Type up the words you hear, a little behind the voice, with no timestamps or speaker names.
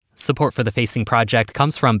Support for the Facing Project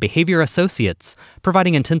comes from Behavior Associates,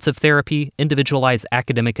 providing intensive therapy, individualized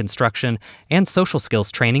academic instruction, and social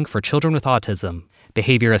skills training for children with autism.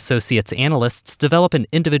 Behavior Associates analysts develop an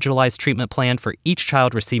individualized treatment plan for each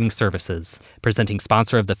child receiving services. Presenting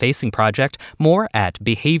sponsor of the Facing Project, more at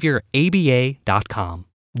behavioraba.com.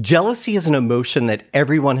 Jealousy is an emotion that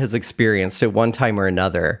everyone has experienced at one time or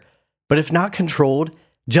another. But if not controlled,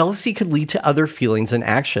 jealousy could lead to other feelings and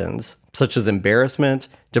actions, such as embarrassment,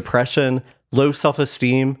 depression, low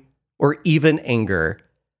self-esteem, or even anger.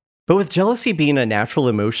 But with jealousy being a natural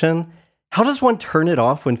emotion, how does one turn it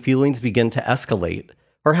off when feelings begin to escalate?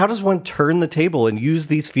 Or how does one turn the table and use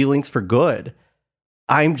these feelings for good?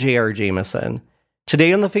 I'm J.R. Jameson.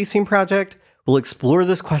 Today on the Facing Project, we'll explore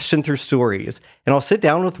this question through stories, and I'll sit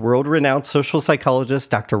down with world-renowned social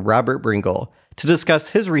psychologist Dr. Robert Bringle to discuss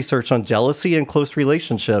his research on jealousy and close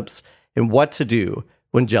relationships and what to do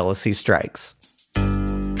when jealousy strikes.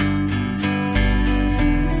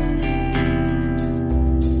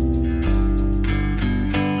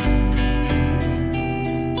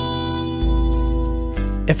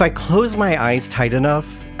 If I close my eyes tight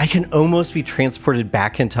enough, I can almost be transported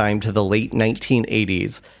back in time to the late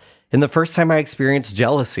 1980s, and the first time I experienced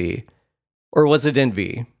jealousy. Or was it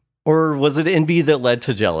envy? Or was it envy that led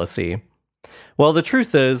to jealousy? Well, the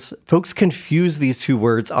truth is, folks confuse these two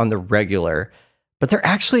words on the regular, but they're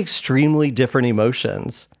actually extremely different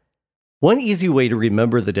emotions. One easy way to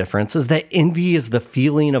remember the difference is that envy is the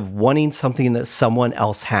feeling of wanting something that someone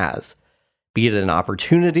else has, be it an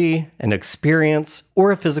opportunity, an experience,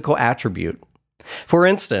 or a physical attribute. For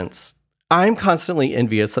instance, I'm constantly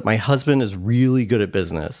envious that my husband is really good at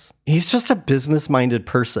business. He's just a business-minded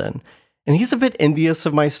person, and he's a bit envious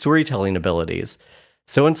of my storytelling abilities.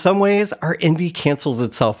 So in some ways, our envy cancels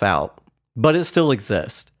itself out, but it still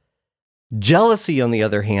exists. Jealousy, on the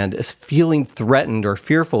other hand, is feeling threatened or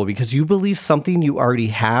fearful because you believe something you already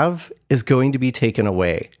have is going to be taken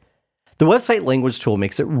away. The website Language Tool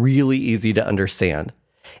makes it really easy to understand.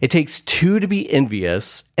 It takes 2 to be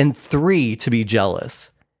envious and 3 to be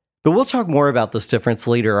jealous. But we'll talk more about this difference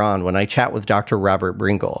later on when I chat with Dr. Robert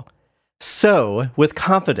Bringle. So, with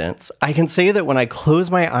confidence, I can say that when I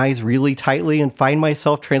close my eyes really tightly and find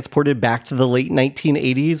myself transported back to the late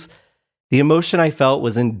 1980s, the emotion I felt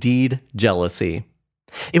was indeed jealousy.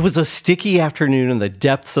 It was a sticky afternoon in the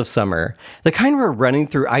depths of summer, the kind where running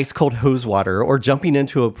through ice-cold hose water or jumping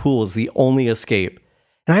into a pool is the only escape,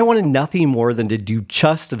 and I wanted nothing more than to do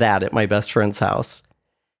just that at my best friend's house.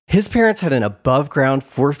 His parents had an above-ground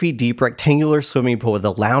 4-feet-deep rectangular swimming pool with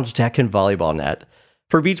a lounge deck and volleyball net.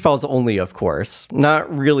 For beach balls only, of course,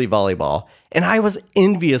 not really volleyball, and I was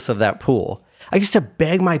envious of that pool. I used to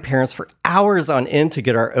beg my parents for hours on end to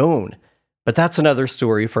get our own, but that's another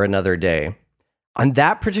story for another day. On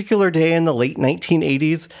that particular day in the late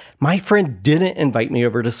 1980s, my friend didn't invite me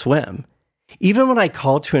over to swim. Even when I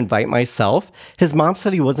called to invite myself, his mom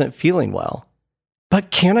said he wasn't feeling well.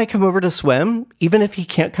 "But can I come over to swim, even if he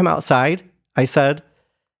can't come outside?" I said.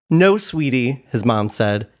 "No, sweetie," his mom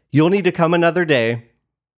said. "You'll need to come another day."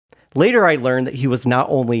 Later, I learned that he was not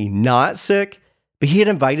only not sick, but he had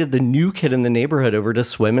invited the new kid in the neighborhood over to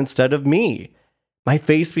swim instead of me. My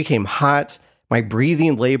face became hot, my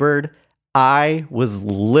breathing labored. I was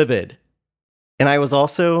livid. And I was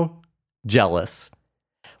also jealous.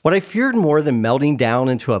 What I feared more than melting down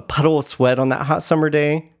into a puddle of sweat on that hot summer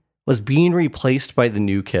day was being replaced by the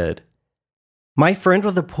new kid. My friend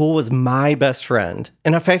with the pool was my best friend,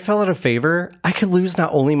 and if I fell out of favor, I could lose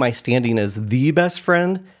not only my standing as the best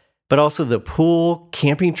friend, but also the pool,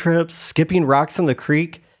 camping trips, skipping rocks in the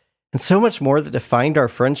creek, and so much more that defined our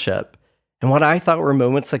friendship, and what I thought were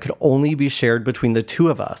moments that could only be shared between the two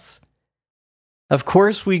of us. Of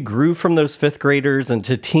course, we grew from those 5th graders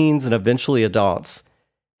into teens and eventually adults,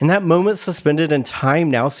 and that moment suspended in time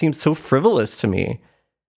now seems so frivolous to me,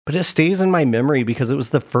 but it stays in my memory because it was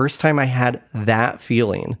the first time I had that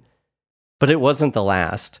feeling. But it wasn't the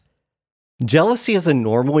last. Jealousy is a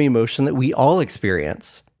normal emotion that we all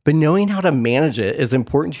experience, but knowing how to manage it is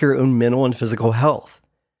important to your own mental and physical health.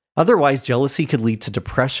 Otherwise, jealousy could lead to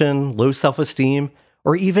depression, low self-esteem,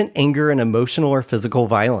 or even anger and emotional or physical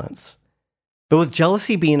violence. But with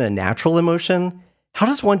jealousy being a natural emotion, how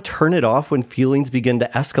does one turn it off when feelings begin to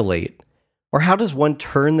escalate? Or how does one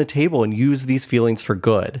turn the table and use these feelings for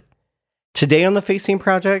good? Today on the Facing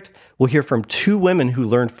Project, we'll hear from 2 women who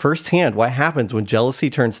learned firsthand what happens when jealousy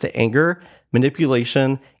turns to anger,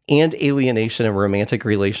 manipulation, and alienation in romantic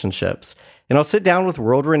relationships. And I'll sit down with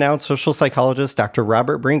world-renowned social psychologist Dr.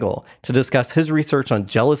 Robert Bringle to discuss his research on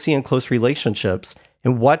jealousy and close relationships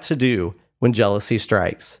and what to do when jealousy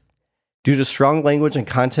strikes. Due to strong language and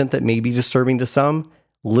content that may be disturbing to some,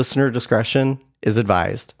 Listener discretion is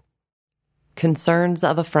advised. Concerns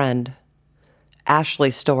of a Friend.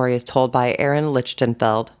 Ashley's story is told by Aaron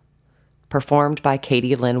Lichtenfeld, performed by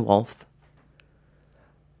Katie Lynn Wolf.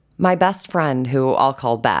 My best friend, who I'll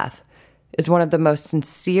call Beth, is one of the most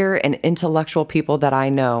sincere and intellectual people that I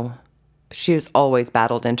know. She has always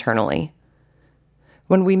battled internally.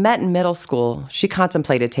 When we met in middle school, she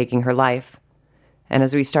contemplated taking her life. And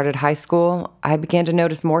as we started high school, I began to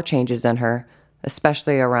notice more changes in her,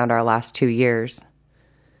 especially around our last 2 years.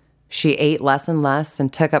 She ate less and less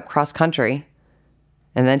and took up cross country.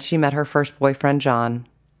 And then she met her first boyfriend, John.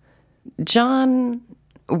 John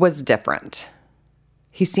was different.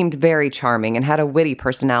 He seemed very charming and had a witty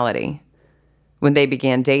personality. When they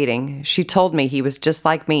began dating, she told me he was just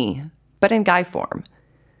like me, but in guy form.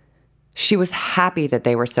 She was happy that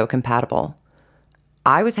they were so compatible.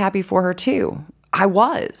 I was happy for her too. I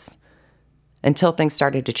was. Until things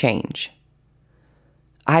started to change.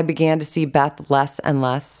 I began to see Beth less and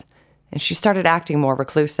less, and she started acting more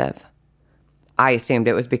reclusive. I assumed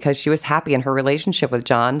it was because she was happy in her relationship with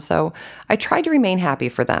John, so I tried to remain happy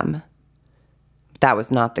for them. That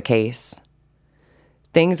was not the case.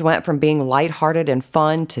 Things went from being lighthearted and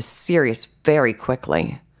fun to serious very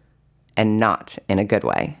quickly, and not in a good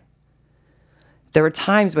way. There were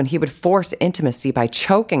times when he would force intimacy by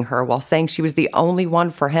choking her while saying she was the only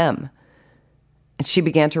one for him. And she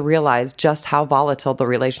began to realize just how volatile the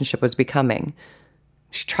relationship was becoming.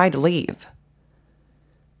 She tried to leave.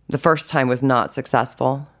 The first time was not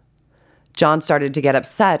successful. John started to get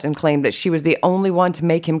upset and claimed that she was the only one to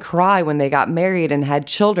make him cry when they got married and had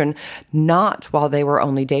children, not while they were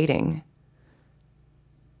only dating.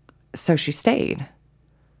 So she stayed.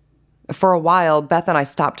 For a while, Beth and I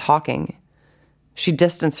stopped talking. She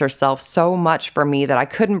distanced herself so much from me that I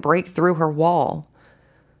couldn't break through her wall.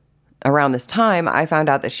 Around this time, I found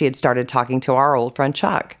out that she had started talking to our old friend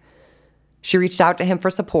Chuck. She reached out to him for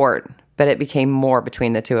support, but it became more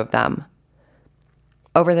between the two of them.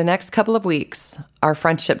 Over the next couple of weeks, our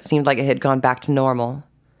friendship seemed like it had gone back to normal.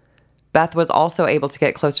 Beth was also able to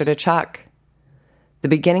get closer to Chuck. The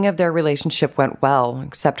beginning of their relationship went well,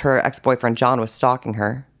 except her ex-boyfriend John was stalking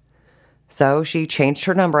her. So she changed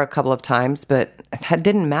her number a couple of times, but that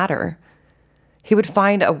didn't matter. He would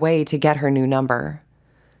find a way to get her new number.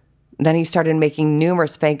 Then he started making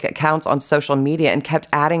numerous fake accounts on social media and kept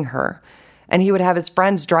adding her, and he would have his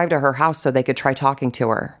friends drive to her house so they could try talking to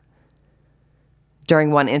her. During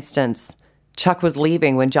one instance, Chuck was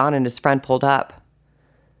leaving when John and his friend pulled up.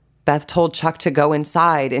 Beth told Chuck to go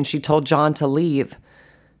inside, and she told John to leave.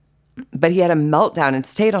 But he had a meltdown and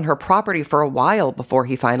stayed on her property for a while before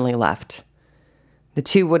he finally left. The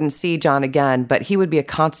two wouldn't see John again, but he would be a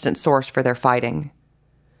constant source for their fighting.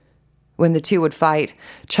 When the two would fight,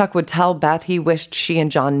 Chuck would tell Beth he wished she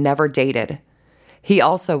and John never dated. He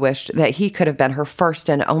also wished that he could have been her first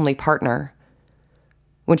and only partner.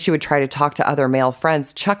 When she would try to talk to other male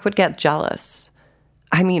friends, Chuck would get jealous.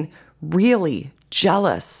 I mean, really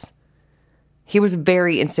jealous. He was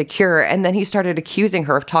very insecure, and then he started accusing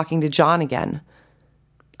her of talking to John again.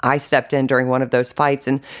 I stepped in during one of those fights,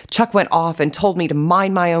 and Chuck went off and told me to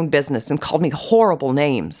mind my own business and called me horrible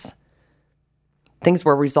names. Things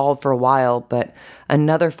were resolved for a while, but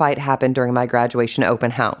another fight happened during my graduation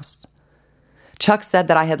open house. Chuck said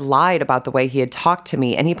that I had lied about the way he had talked to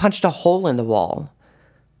me, and he punched a hole in the wall.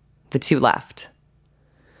 The two left.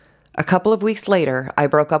 A couple of weeks later, I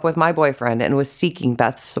broke up with my boyfriend and was seeking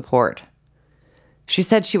Beth's support. She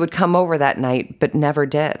said she would come over that night, but never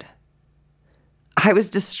did. I was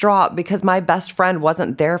distraught because my best friend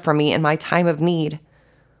wasn't there for me in my time of need.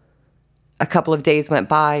 A couple of days went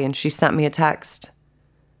by and she sent me a text.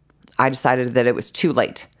 I decided that it was too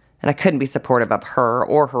late and I couldn't be supportive of her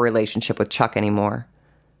or her relationship with Chuck anymore.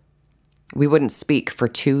 We wouldn't speak for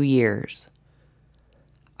 2 years.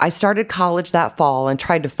 I started college that fall and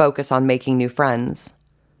tried to focus on making new friends.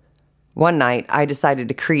 One night, I decided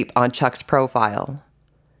to creep on Chuck's profile.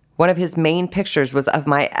 One of his main pictures was of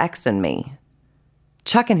my ex and me.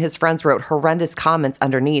 Chuck and his friends wrote horrendous comments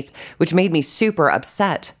underneath, which made me super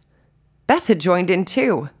upset. Beth had joined in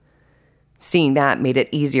too. Seeing that made it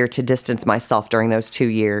easier to distance myself during those 2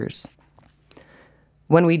 years.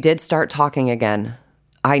 When we did start talking again,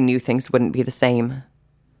 I knew things wouldn't be the same.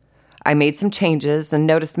 I made some changes and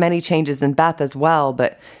noticed many changes in Beth as well,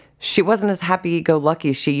 but she wasn't as happy-go-lucky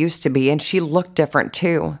as she used to be, and she looked different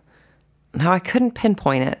too. Now I couldn't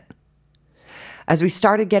pinpoint it. As we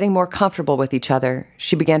started getting more comfortable with each other,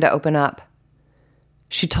 she began to open up.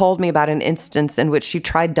 She told me about an instance in which she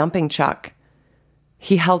tried dumping Chuck.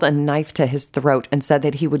 He held a knife to his throat and said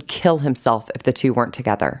that he would kill himself if the two weren't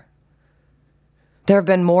together. There have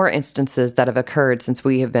been more instances that have occurred since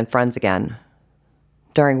we have been friends again.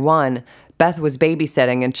 During one, Beth was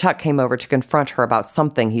babysitting and Chuck came over to confront her about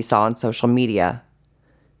something he saw on social media.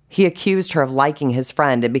 He accused her of liking his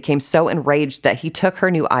friend and became so enraged that he took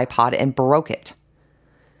her new iPod and broke it.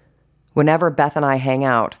 Whenever Beth and I hang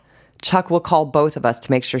out, Chuck will call both of us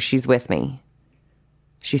to make sure she's with me.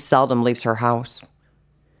 She seldom leaves her house.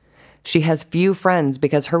 She has few friends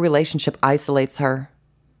because her relationship isolates her.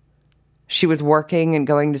 She was working and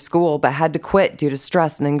going to school but had to quit due to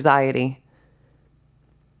stress and anxiety.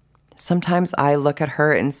 Sometimes I look at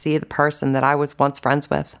her and see the person that I was once friends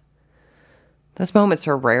with. Those moments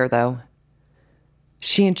are rare, though.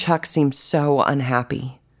 She and Chuck seem so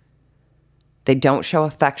unhappy. They don't show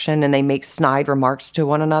affection and they make snide remarks to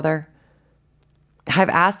one another. I've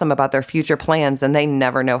asked them about their future plans and they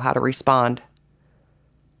never know how to respond.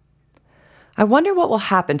 I wonder what will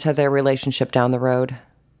happen to their relationship down the road.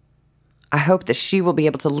 I hope that she will be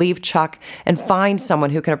able to leave Chuck and find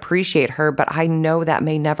someone who can appreciate her, but I know that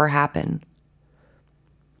may never happen.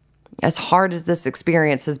 As hard as this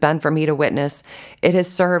experience has been for me to witness, it has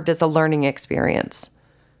served as a learning experience.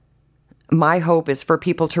 My hope is for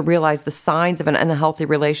people to realize the signs of an unhealthy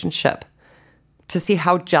relationship, to see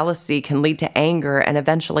how jealousy can lead to anger and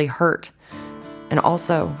eventually hurt. And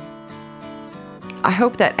also, I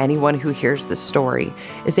hope that anyone who hears this story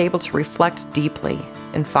is able to reflect deeply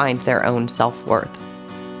and find their own self-worth.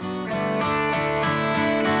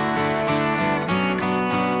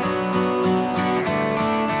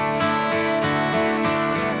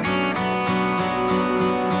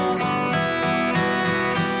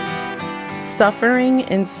 Suffering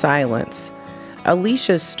in Silence.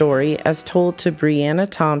 Alicia's story as told to Brianna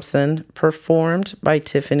Thompson, performed by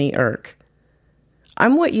Tiffany Irk.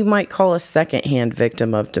 I'm what you might call a secondhand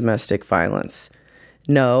victim of domestic violence.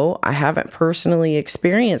 No, I haven't personally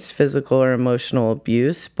experienced physical or emotional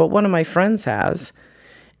abuse, but one of my friends has.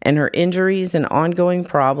 And her injuries and ongoing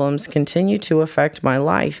problems continue to affect my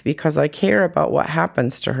life because I care about what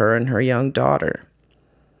happens to her and her young daughter.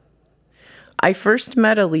 I first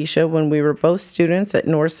met Alicia when we were both students at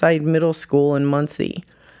Northside Middle School in Muncie.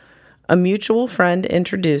 A mutual friend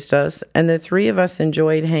introduced us, and the three of us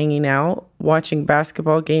enjoyed hanging out, watching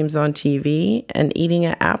basketball games on TV, and eating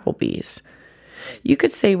at Applebee's. You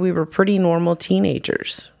could say we were pretty normal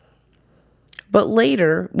teenagers. But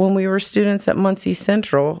later, when we were students at Muncie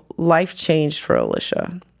Central, life changed for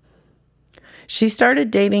Alicia. She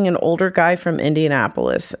started dating an older guy from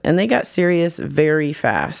Indianapolis, and they got serious very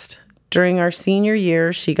fast. During our senior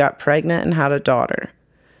year, she got pregnant and had a daughter.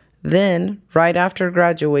 Then, right after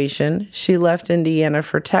graduation, she left Indiana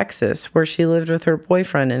for Texas, where she lived with her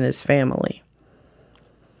boyfriend and his family.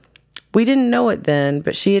 We didn't know it then,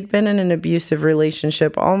 but she had been in an abusive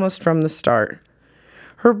relationship almost from the start.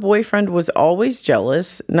 Her boyfriend was always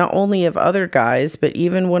jealous, not only of other guys, but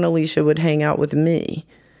even when Alicia would hang out with me.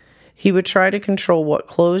 He would try to control what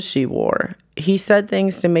clothes she wore. He said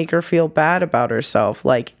things to make her feel bad about herself,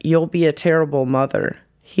 like, "You'll be a terrible mother."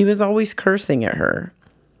 He was always cursing at her.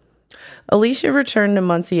 Alicia returned to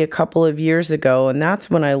Muncie a couple of years ago, and that's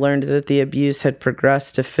when I learned that the abuse had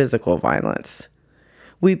progressed to physical violence.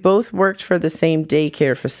 We both worked for the same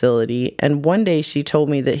daycare facility, and one day she told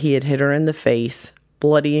me that he had hit her in the face,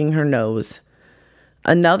 bloodying her nose.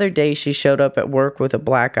 Another day she showed up at work with a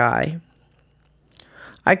black eye.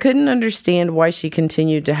 I couldn't understand why she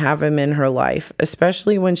continued to have him in her life,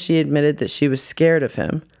 especially when she admitted that she was scared of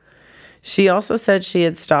him. She also said she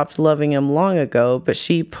had stopped loving him long ago, but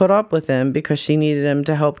she put up with him because she needed him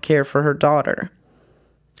to help care for her daughter.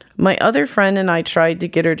 My other friend and I tried to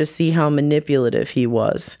get her to see how manipulative he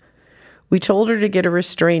was. We told her to get a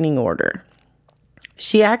restraining order.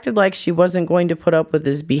 She acted like she wasn't going to put up with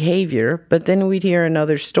his behavior, but then we'd hear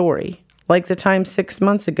another story, like the time 6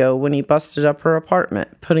 months ago when he busted up her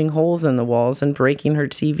apartment, putting holes in the walls and breaking her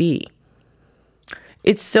TV.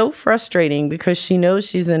 It's so frustrating because she knows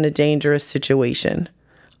she's in a dangerous situation.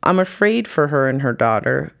 I'm afraid for her and her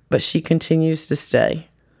daughter, but she continues to stay.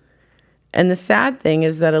 And the sad thing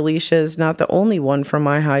is that Alicia is not the only one from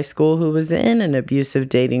my high school who was in an abusive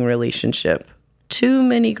dating relationship. Too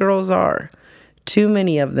many girls are. Too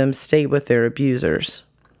many of them stay with their abusers.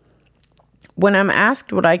 When I'm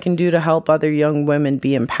asked what I can do to help other young women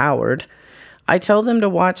be empowered, I tell them to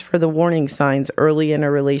watch for the warning signs early in a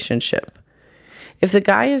relationship. If the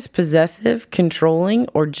guy is possessive, controlling,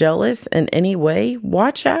 or jealous in any way,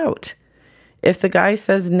 watch out. If the guy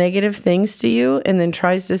says negative things to you and then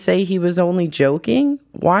tries to say he was only joking,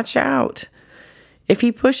 watch out. If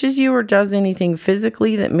he pushes you or does anything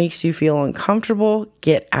physically that makes you feel uncomfortable,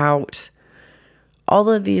 get out. All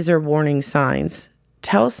of these are warning signs.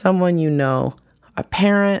 Tell someone you know. a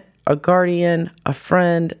parent, a guardian, a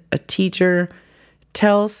friend, a teacher.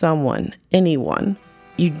 Tell someone, anyone.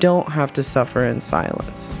 You don't have to suffer in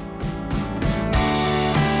silence.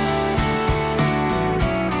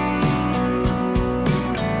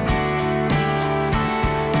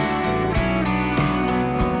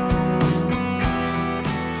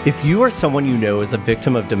 If you or someone you know is a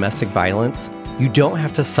victim of domestic violence, you don't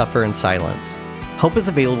have to suffer in silence. Help is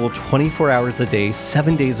available 24 hours a day,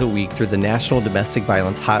 7 days a week through the National Domestic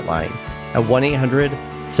Violence Hotline at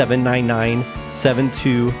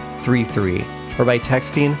 1-800-799-7233 or by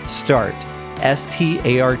texting START,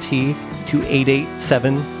 S-T-A-R-T, to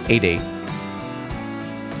 88788.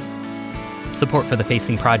 Support for the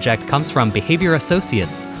Facing Project comes from Behavior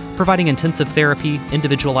Associates, providing intensive therapy,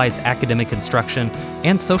 individualized academic instruction,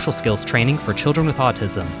 and social skills training for children with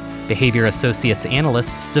autism. Behavior Associates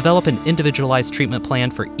analysts develop an individualized treatment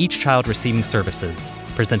plan for each child receiving services.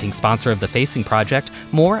 Presenting sponsor of the Facing Project,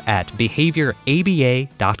 more at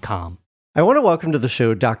behavioraba.com. I want to welcome to the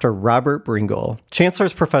show Dr. Robert Bringel,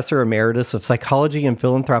 Chancellor's Professor Emeritus of Psychology and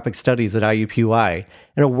Philanthropic Studies at IUPUI,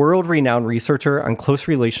 and a world-renowned researcher on close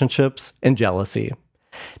relationships and jealousy.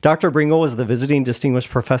 Dr. Bringel was the visiting distinguished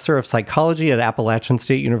professor of psychology at Appalachian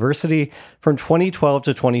State University from 2012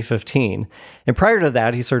 to 2015. And prior to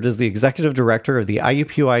that, he served as the executive director of the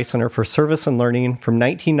IUPUI Center for Service and Learning from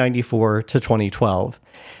 1994 to 2012.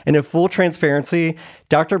 And in full transparency,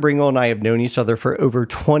 Dr. Bringel and I have known each other for over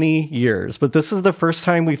 20 years, but this is the first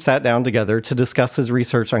time we've sat down together to discuss his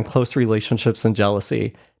research on close relationships and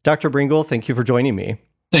jealousy. Dr. Bringel, thank you for joining me.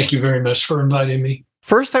 Thank you very much for inviting me.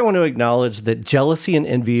 First, I want to acknowledge that jealousy and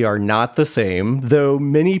envy are not the same, though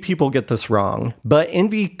many people get this wrong. But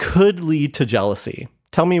envy could lead to jealousy.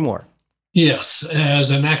 Tell me more. Yes, as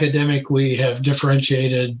an academic, we have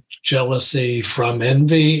differentiated jealousy from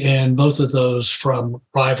envy, and both of those from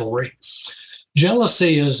rivalry.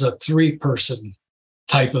 Jealousy is a three-person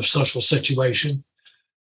type of social situation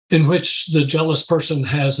in which the jealous person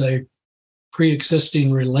has a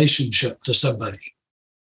pre-existing relationship to somebody.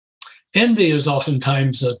 Envy is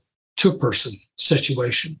oftentimes a two-person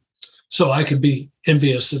situation. So I could be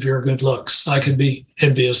envious of your good looks. I could be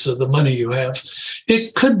envious of the money you have.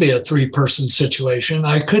 It could be a three-person situation.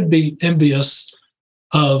 I could be envious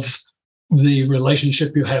of the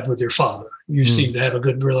relationship you have with your father. You seem to have a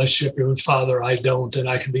good relationship with your father. I don't, and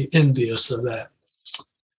I can be envious of that.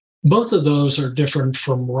 Both of those are different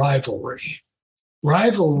from rivalry.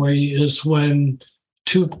 Rivalry is when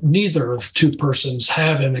neither of two persons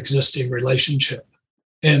have an existing relationship,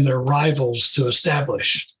 and they're rivals to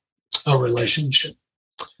establish a relationship.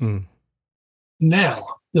 Now,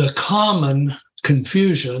 the common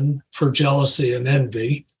confusion for jealousy and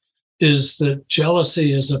envy is that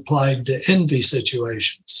jealousy is applied to envy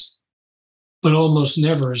situations, but almost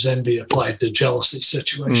never is envy applied to jealousy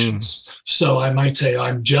situations. So I might say,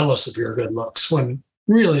 I'm jealous of your good looks, when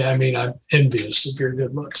really I mean I'm envious of your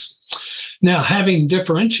good looks. Now, having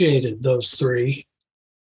differentiated those three,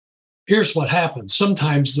 here's what happens.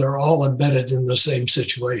 Sometimes they're all embedded in the same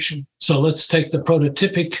situation. So let's take the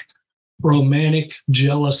prototypic romantic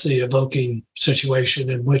jealousy-evoking situation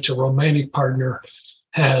in which a romantic partner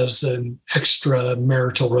has an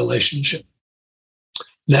extramarital relationship.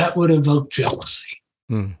 That would evoke jealousy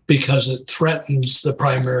because it threatens the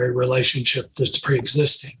primary relationship that's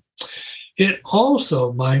pre-existing. It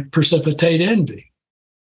also might precipitate envy.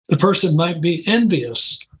 The person might be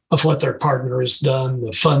envious of what their partner has done,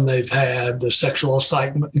 the fun they've had, the sexual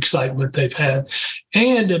excitement they've had,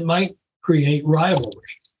 and it might create rivalry.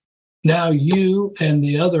 Now you and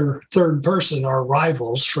the other third person are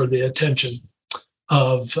rivals for the attention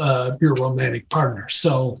of your romantic partner.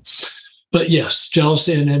 So, but yes,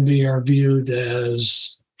 jealousy and envy are viewed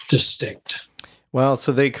as distinct. Well,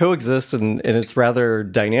 so they coexist, and it's rather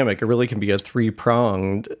dynamic. It really can be a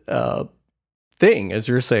three-pronged thing, as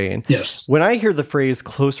you're saying. Yes. When I hear the phrase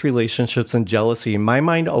close relationships and jealousy, my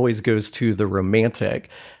mind always goes to the romantic.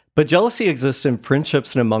 But jealousy exists in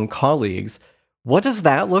friendships and among colleagues. What does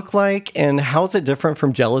that look like, and how is it different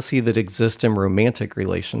from jealousy that exists in romantic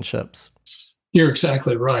relationships? You're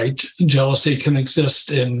exactly right. Jealousy can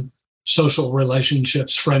exist in social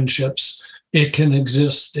relationships, friendships. It can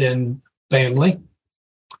exist in family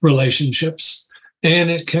relationships, and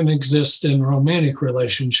it can exist in romantic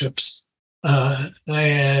relationships. Any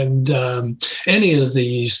of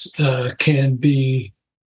these can be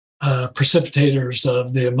precipitators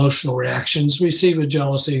of the emotional reactions we see with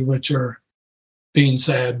jealousy, which are being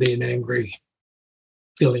sad, being angry,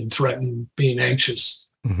 feeling threatened, being anxious.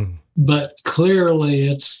 But clearly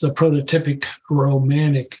it's the prototypic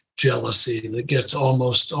romantic jealousy that gets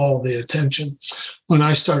almost all the attention. When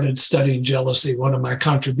I started studying jealousy, one of my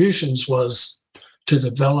contributions was to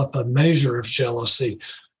develop a measure of jealousy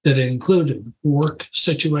that included work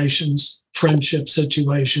situations, friendship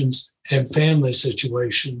situations, and family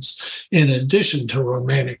situations, in addition to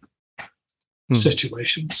romantic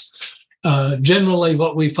situations. Generally,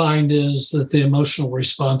 what we find is that the emotional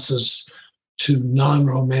responses to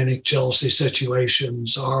non-romantic jealousy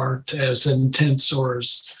situations aren't as intense, or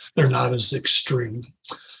they're not as extreme.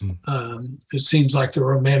 It seems like the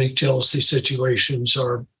romantic jealousy situations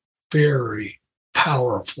are very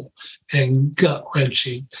powerful and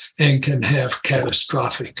gut-wrenching and can have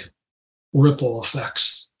catastrophic ripple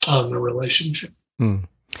effects on the relationship.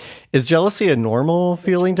 Is jealousy a normal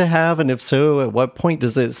feeling to have? And if so, at what point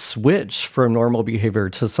does it switch from normal behavior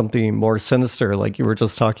to something more sinister, like you were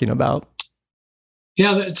just talking about?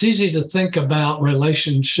 Yeah, it's easy to think about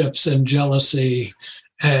relationships and jealousy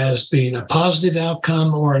as being a positive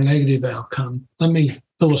outcome or a negative outcome. Let me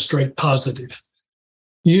illustrate positive.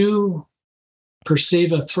 You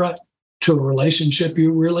perceive a threat to a relationship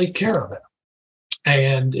you really care about,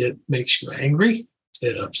 and it makes you angry,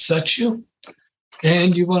 it upsets you,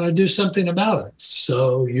 and you want to do something about it.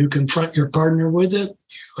 So you confront your partner with it,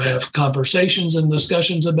 you have conversations and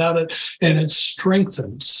discussions about it, and it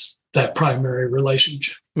strengthens that primary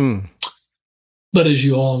relationship. But as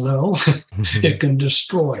you all know, it can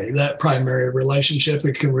destroy that primary relationship.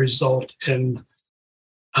 It can result in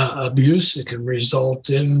abuse. It can result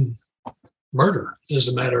in murder. As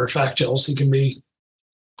a matter of fact, jealousy can be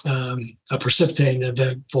a precipitating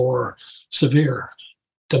event for severe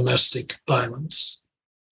domestic violence.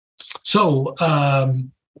 So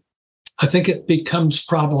I think it becomes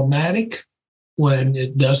problematic when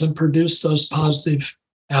it doesn't produce those positive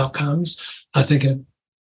outcomes. I think it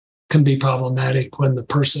can be problematic when the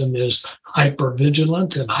person is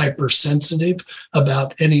hypervigilant and hypersensitive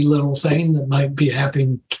about any little thing that might be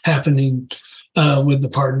happening with the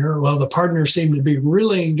partner. Well, the partner seemed to be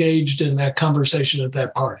really engaged in that conversation at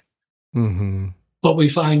that party. What we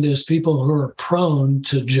find is people who are prone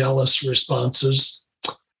to jealous responses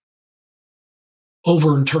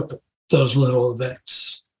overinterpret those little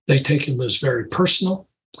events. They take them as very personal.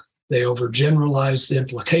 They overgeneralize the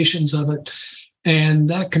implications of it. And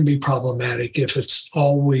that can be problematic if it's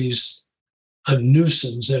always a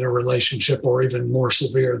nuisance in a relationship, or even more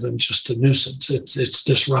severe than just a nuisance. It's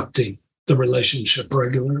disrupting the relationship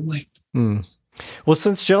regularly. Well,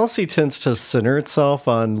 since jealousy tends to center itself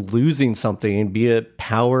on losing something, be it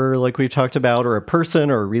power, like we've talked about, or a person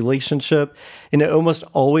or a relationship, and it almost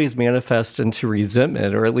always manifests into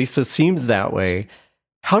resentment, or at least it seems that way,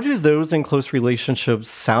 how do those in close relationships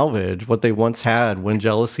salvage what they once had when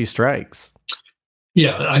jealousy strikes?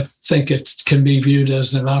 Yeah, I think it can be viewed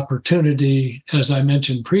as an opportunity, as I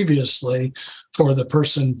mentioned previously, for the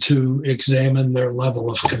person to examine their level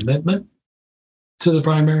of commitment to the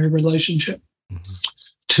primary relationship,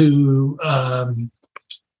 to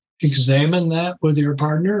examine that with your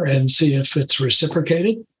partner and see if it's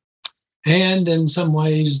reciprocated, and in some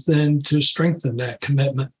ways then to strengthen that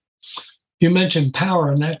commitment. You mentioned power,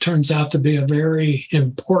 and that turns out to be a very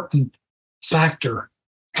important factor,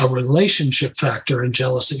 a relationship factor in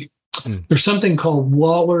jealousy. There's something called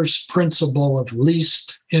Waller's principle of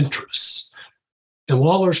least interest. And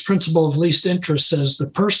Waller's principle of least interest says the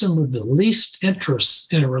person with the least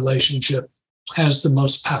interest in a relationship has the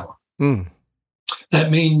most power. That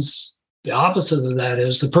means the opposite of that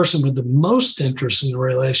is the person with the most interest in a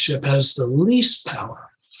relationship has the least power.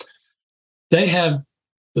 They have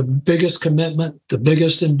the biggest commitment, the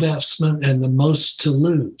biggest investment, and the most to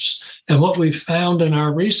lose. And what we found in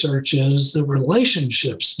our research is that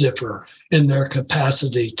relationships differ in their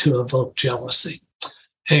capacity to evoke jealousy.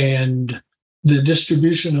 And the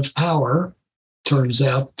distribution of power turns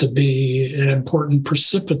out to be an important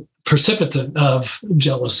precipitant of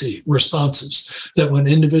jealousy responses, that when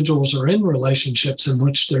individuals are in relationships in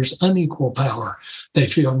which there's unequal power, they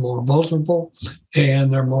feel more vulnerable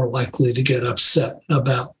and they're more likely to get upset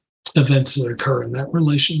about events that occur in that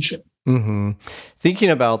relationship. Thinking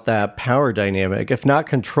about that power dynamic, if not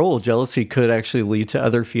controlled, jealousy could actually lead to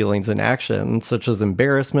other feelings and actions, such as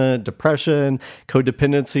embarrassment, depression,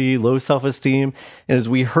 codependency, low self-esteem, and as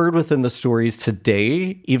we heard within the stories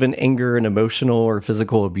today, even anger and emotional or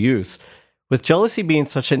physical abuse. With jealousy being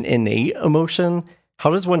such an innate emotion, how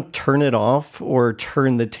does one turn it off or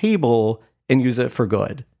turn the table and use it for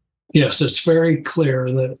good? Yes, it's very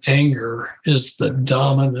clear that anger is the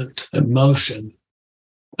dominant emotion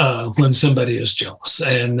when somebody is jealous,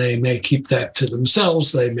 and they may keep that to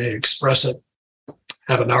themselves. They may express it,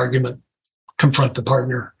 have an argument, confront the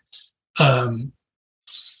partner.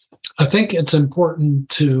 I think it's important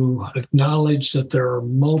to acknowledge that there are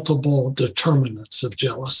multiple determinants of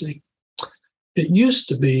jealousy. It used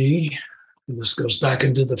to be, and this goes back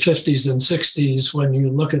into the 50s and 60s, when you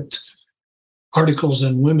look at articles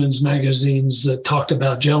in women's magazines that talked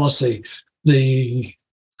about jealousy, the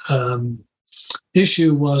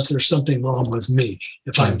issue was there's something wrong with me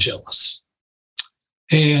if I'm jealous.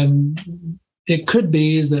 And it could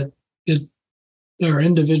be that there are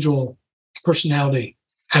individual personality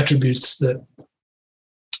attributes that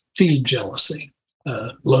feed jealousy.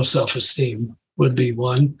 Low self-esteem would be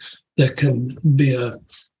one that can be a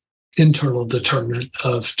internal determinant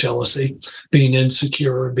of jealousy, being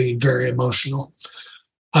insecure, being very emotional.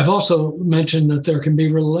 I've also mentioned that there can be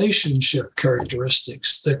relationship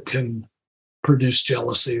characteristics that can produce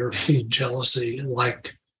jealousy or feed jealousy,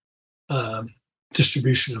 like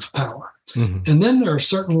distribution of power. Mm-hmm. And then there are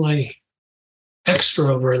certainly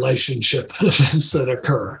extra relationship events that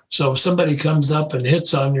occur. So if somebody comes up and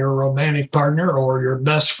hits on your romantic partner or your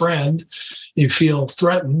best friend, you feel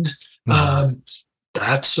threatened. Mm-hmm.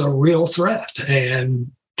 That's a real threat and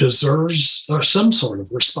deserves some sort of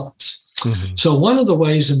response. Mm-hmm. So one of the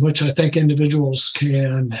ways in which I think individuals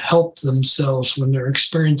can help themselves when they're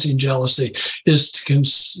experiencing jealousy is to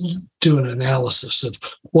do an analysis of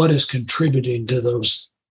what is contributing to those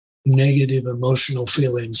negative emotional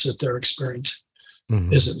feelings that they're experiencing.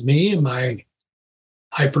 Mm-hmm. Is it me and my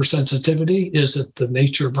hypersensitivity? Is it the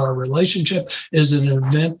nature of our relationship? Is it an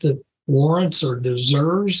event that warrants or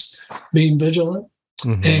deserves being vigilant?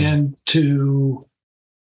 Mm-hmm. And to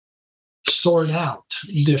sort out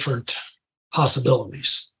different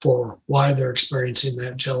possibilities for why they're experiencing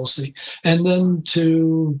that jealousy, and then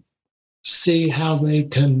to see how they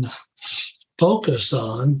can focus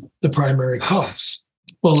on the primary cause.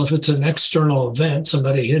 Well, if it's an external event,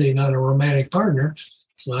 somebody hitting on a romantic partner,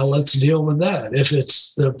 well, let's deal with that. If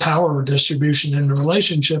it's the power distribution in the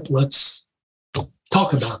relationship, let's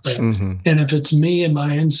talk about that. Mm-hmm. And if it's me and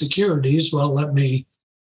my insecurities, well, let me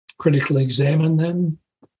critically examine them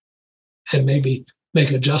and maybe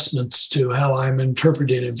make adjustments to how I'm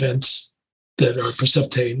interpreting events that are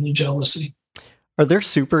precipitating the jealousy. Are there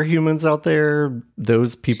superhumans out there,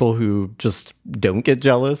 those people who just don't get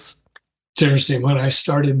jealous? It's interesting. When I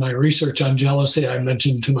started my research on jealousy, I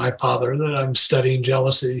mentioned to my father that I'm studying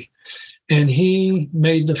jealousy, and he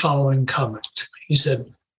made the following comment. He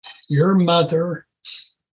said, "Your mother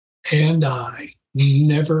and I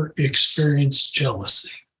never experienced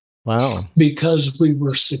jealousy." Wow. Because we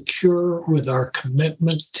were secure with our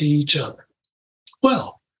commitment to each other.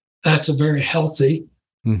 Well, that's a very healthy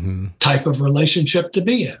type of relationship to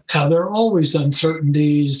be in. Now, there are always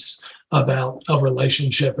uncertainties about a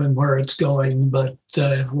relationship and where it's going, but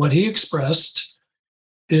what he expressed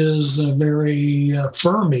is a very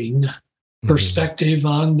affirming perspective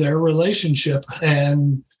on their relationship,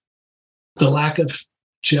 and the lack of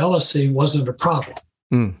jealousy wasn't a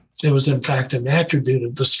problem. It was, in fact, an attribute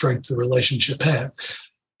of the strength the relationship had.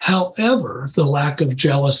 However, the lack of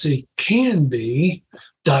jealousy can be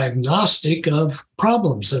diagnostic of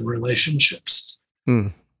problems in relationships.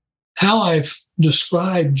 How I've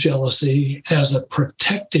described jealousy as a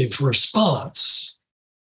protective response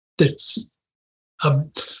that's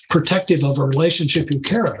protective of a relationship you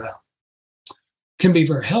care about can be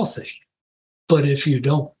very healthy. But if you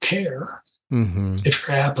don't care, if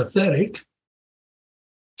you're apathetic,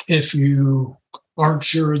 if you aren't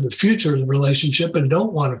sure of the future of the relationship and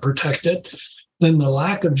don't want to protect it, then the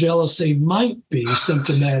lack of jealousy might be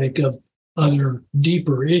symptomatic of other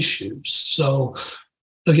deeper issues. So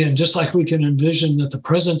again, just like we can envision that the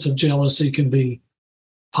presence of jealousy can be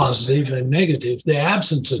positive and negative, the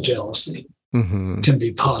absence of jealousy can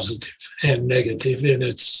be positive and negative in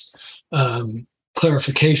its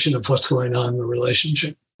clarification of what's going on in the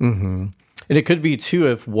relationship. And it could be, too,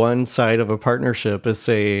 if one side of a partnership is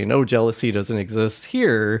saying, oh, jealousy doesn't exist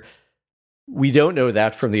here, we don't know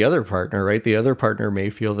that from the other partner, right? The other partner may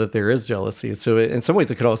feel that there is jealousy. So in some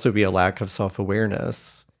ways, it could also be a lack of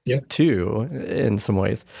self-awareness, too, in some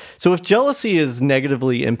ways. So if jealousy is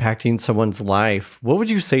negatively impacting someone's life, what would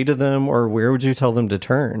you say to them, or where would you tell them to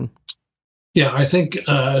turn? Yeah, I think,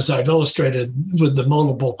 as I've illustrated with the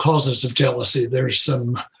multiple causes of jealousy, there's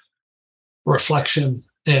some reflection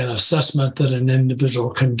and assessment that an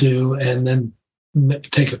individual can do and then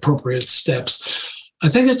take appropriate steps. I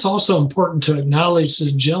think it's also important to acknowledge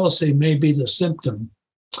that jealousy may be the symptom,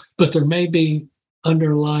 but there may be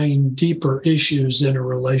underlying deeper issues in a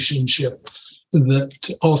relationship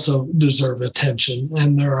that also deserve attention.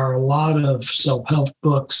 And there are a lot of self-help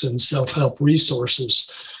books and self-help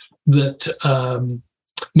resources that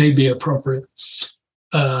may be appropriate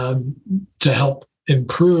to help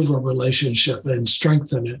improve a relationship and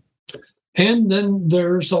strengthen it. And then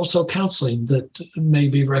there's also counseling that may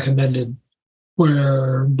be recommended,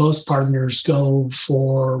 where both partners go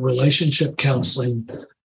for relationship counseling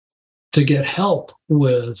to get help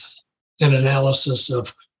with an analysis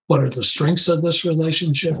of what are the strengths of this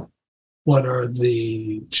relationship, what are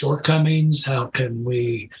the shortcomings, how can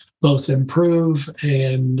we both improve,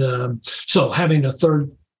 and so having a third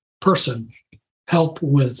person help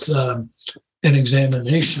with an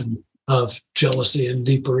examination of jealousy and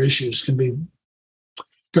deeper issues can be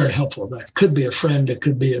very helpful. That could be a friend, it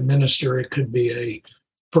could be a minister, it could be a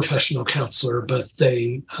professional counselor, but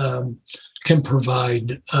they can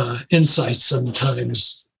provide insights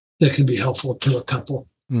sometimes that can be helpful to a couple.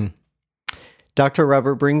 Dr.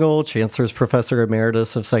 Robert Bringle, Chancellor's Professor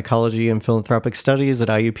Emeritus of Psychology and Philanthropic Studies at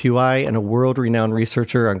IUPUI and a world-renowned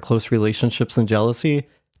researcher on close relationships and jealousy,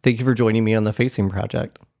 thank you for joining me on the Facing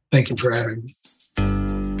Project. Thank you for having me.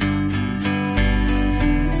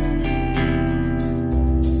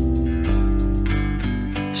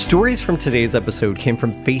 Stories from today's episode came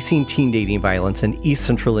from Facing Teen Dating Violence in East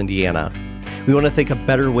Central Indiana. We want to think a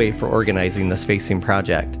better way for organizing this Facing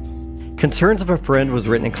Project. Concerns of a Friend was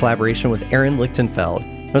written in collaboration with Aaron Lichtenfeld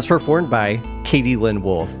and was performed by Katie Lynn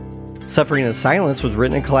Wolf. Suffering in Silence was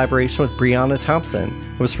written in collaboration with Brianna Thompson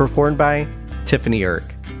and was performed by Tiffany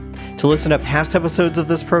Irk. To listen to past episodes of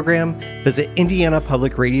this program, visit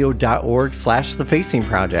indianapublicradio.org/The Facing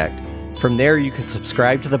Project. From there, you can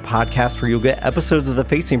subscribe to the podcast where you'll get episodes of The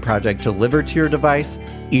Facing Project delivered to your device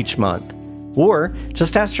each month. Or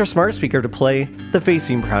just ask your smart speaker to play The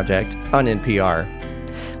Facing Project on NPR.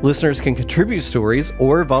 Listeners can contribute stories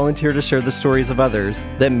or volunteer to share the stories of others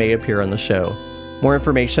that may appear on the show. More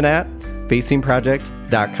information at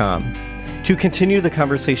facingproject.com. To continue the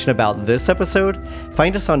conversation about this episode,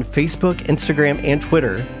 find us on Facebook, Instagram, and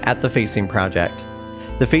Twitter at The Facing Project.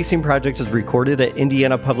 The Facing Project is recorded at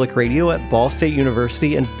Indiana Public Radio at Ball State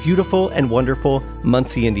University in beautiful and wonderful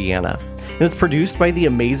Muncie, Indiana. And it's produced by the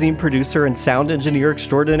amazing producer and sound engineer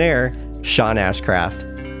extraordinaire, Sean Ashcraft.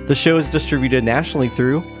 The show is distributed nationally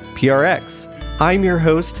through PRX. I'm your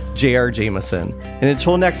host, J.R. Jameson. And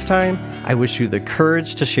until next time, I wish you the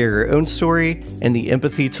courage to share your own story and the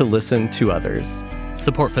empathy to listen to others.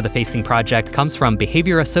 Support for the Facing Project comes from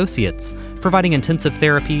Behavior Associates, providing intensive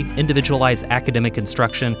therapy, individualized academic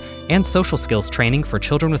instruction, and social skills training for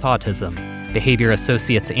children with autism. Behavior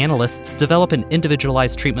Associates analysts develop an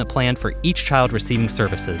individualized treatment plan for each child receiving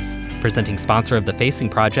services. Presenting sponsor of the Facing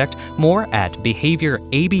Project, more at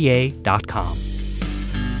behavioraba.com.